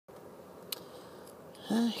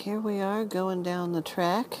Here we are going down the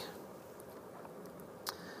track.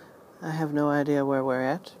 I have no idea where we're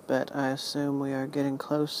at, but I assume we are getting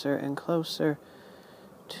closer and closer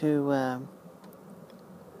to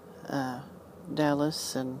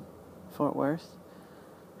Dallas and Fort Worth,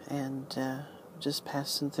 and just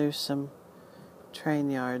passing through some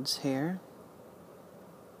train yards here.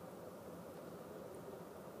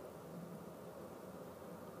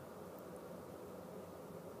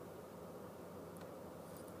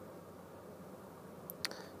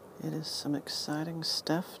 It is some exciting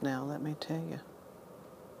stuff now, let me tell you.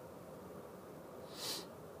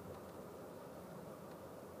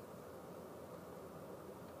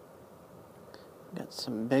 Got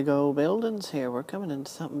some big old buildings here. We're coming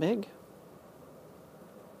into something big.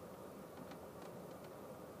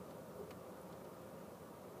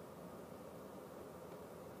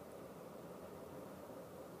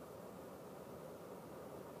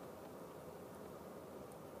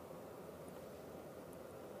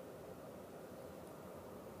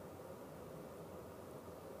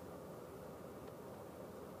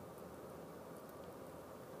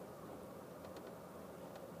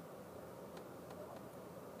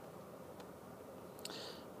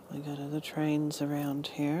 We got other trains around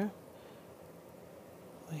here.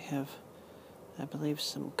 We have, I believe,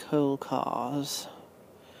 some coal cars.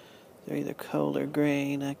 They're either coal or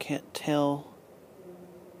grain, I can't tell.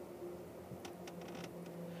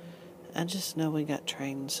 I just know we got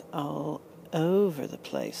trains all over the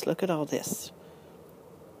place. Look at all this.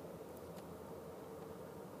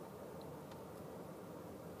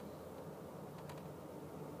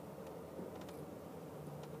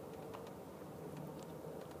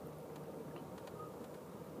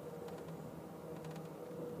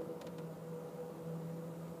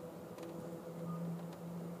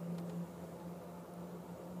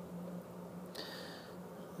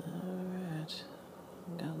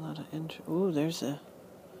 Ooh, there's a,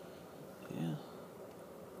 yeah.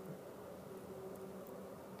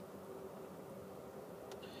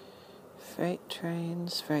 Freight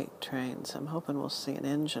trains, freight trains. I'm hoping we'll see an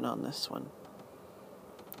engine on this one.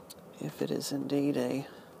 If it is indeed a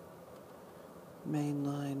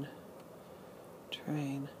mainline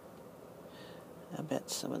train. I bet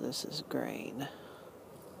some of this is grain.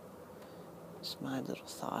 It's my little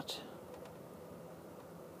thought.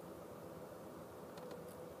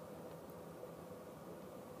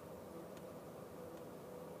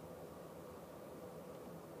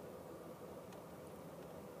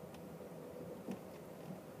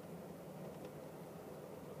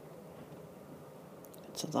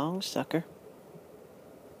 It's a long sucker.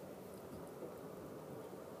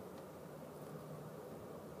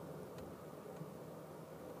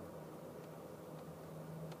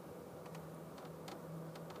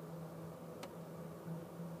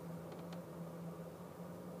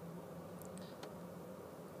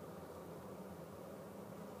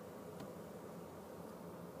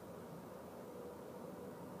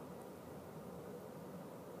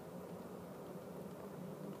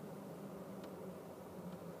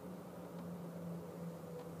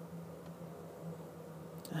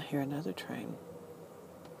 I hear another train.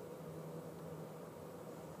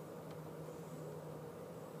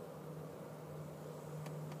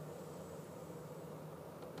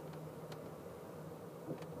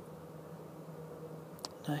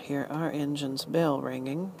 I hear our engine's bell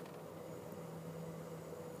ringing.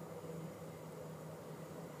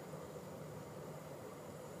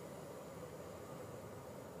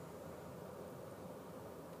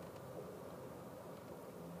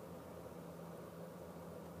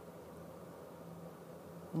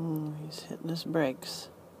 He's hitting his brakes.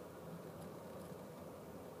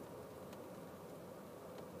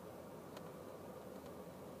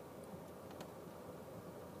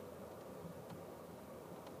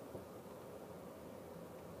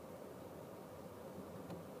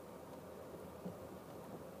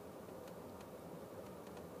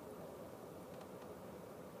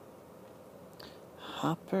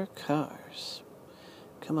 Hopper cars.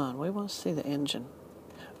 Come on, we want to see the engine.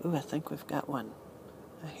 Ooh, I think we've got one.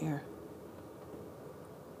 I hear.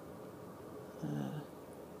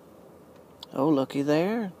 Oh, looky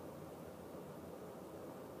there.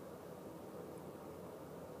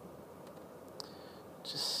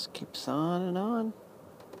 Just keeps on and on.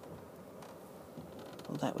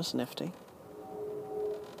 Well, that was nifty.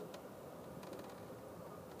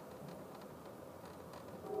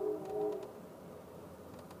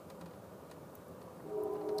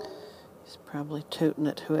 He's probably tooting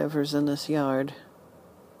at whoever's in this yard.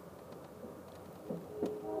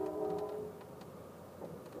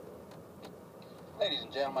 Ladies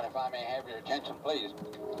and gentlemen, if I may have your attention, please.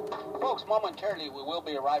 Folks, momentarily we will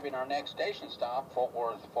be arriving our next station stop, Fort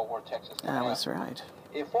Worth, Texas. I was right.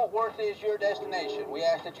 If Fort Worth is your destination, we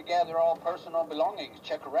ask that you gather all personal belongings.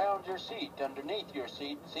 Check around your seat, underneath your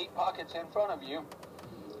seat, seat pockets in front of you,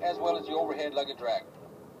 as well as the overhead luggage rack.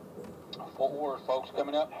 Fort Worth, folks,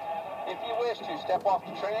 coming up. If you wish to step off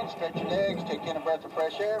the train, stretch your legs, take in a breath of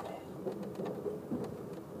fresh air.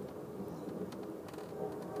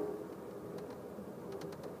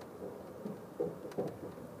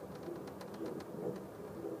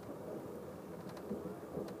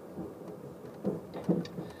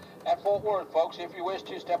 At Fort Worth, folks, if you wish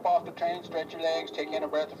to step off the train, stretch your legs, take in a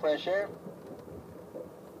breath of fresh air.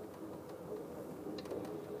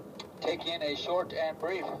 Take in a short and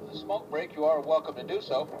brief smoke break. You are welcome to do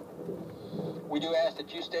so. We do ask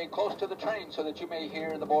that you stay close to the train so that you may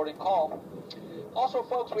hear the boarding call. Also,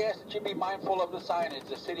 folks, we ask that you be mindful of the signage.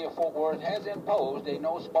 The city of Fort Worth has imposed a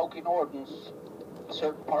no smoking ordinance in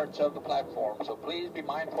certain parts of the platform, so please be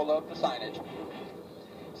mindful of the signage.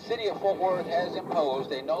 City of Fort Worth has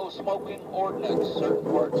imposed a no smoking ordinance in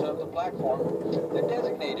certain parts of the platform. The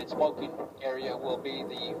designated smoking area will be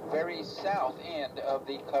the very south end of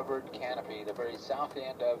the covered canopy. The very south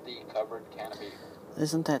end of the covered canopy.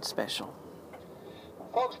 Isn't that special?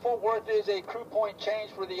 Folks, Fort Worth is a crew point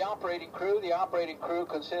change for the operating crew. The operating crew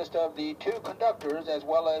consists of the 2 conductors as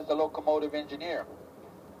well as the locomotive engineer.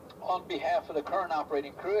 On behalf of the current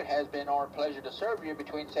operating crew, it has been our pleasure to serve you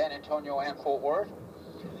between San Antonio and Fort Worth.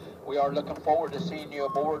 We are looking forward to seeing you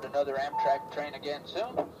aboard another Amtrak train again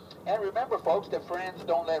soon. And remember, folks, that friends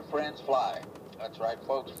don't let friends fly. That's right,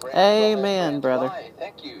 folks. Friends Amen, don't let friends brother. fly.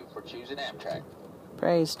 Thank you for choosing Amtrak.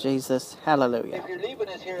 Praise Jesus. Hallelujah. If you're leaving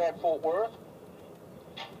us here at Fort Worth,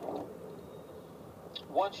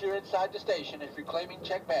 once you're inside the station, if you're claiming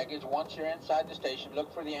checked baggage, once you're inside the station,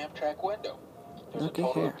 look for the Amtrak window. There's Looky a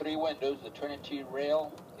total here. of 3 windows, the Trinity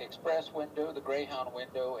Rail Express window, the Greyhound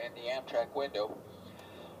window, and the Amtrak window.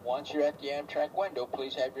 Once you're at the Amtrak window,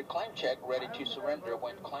 please have your claim check ready to surrender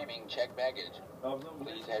when claiming checked baggage.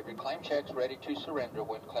 Please have your claim checks ready to surrender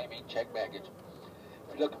when claiming checked baggage.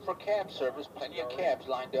 If you're looking for cab service, plenty of cabs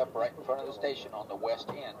lined up right in front of the station on the west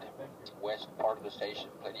end. West part of the station,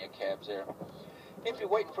 plenty of cabs there. If you're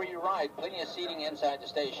waiting for your ride, plenty of seating inside the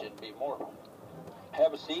station. Be more.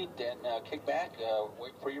 Have a seat and kick back,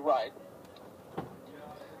 wait for your ride.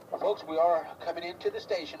 Folks, we are coming into the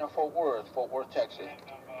station of Fort Worth, Texas.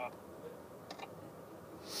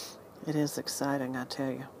 It is exciting, I tell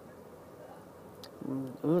you.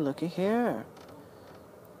 Ooh, looky here.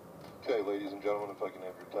 Okay, ladies and gentlemen, if I can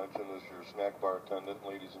have your attention, this is your snack bar attendant.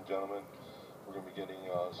 Ladies and gentlemen, we're going to be getting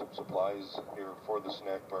some supplies here for the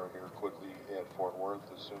snack bar here quickly at Fort Worth.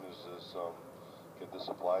 As soon as this get the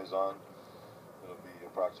supplies on, it'll be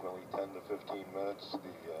approximately 10 to 15 minutes.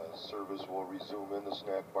 The service will resume in the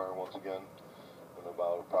snack bar once again in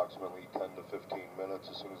about approximately 10 to 15 minutes.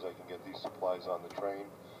 As soon as I can get these supplies on the train,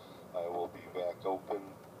 I will be back open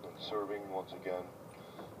and serving once again,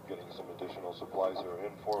 getting some additional supplies that are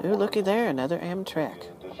in Fort Worth. Ooh, looky there, another Amtrak.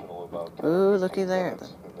 Ooh, looky there.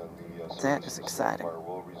 That is exciting.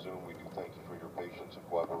 Will resume. We do thank you for your patience and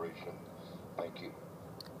cooperation. Thank you.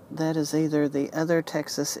 That is either the other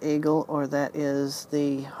Texas Eagle or that is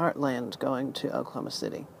the Heartland going to Oklahoma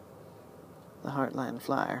City. The Heartland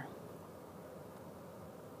Flyer.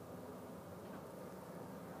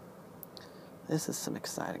 This is some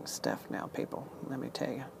exciting stuff now, people. Let me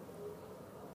tell you.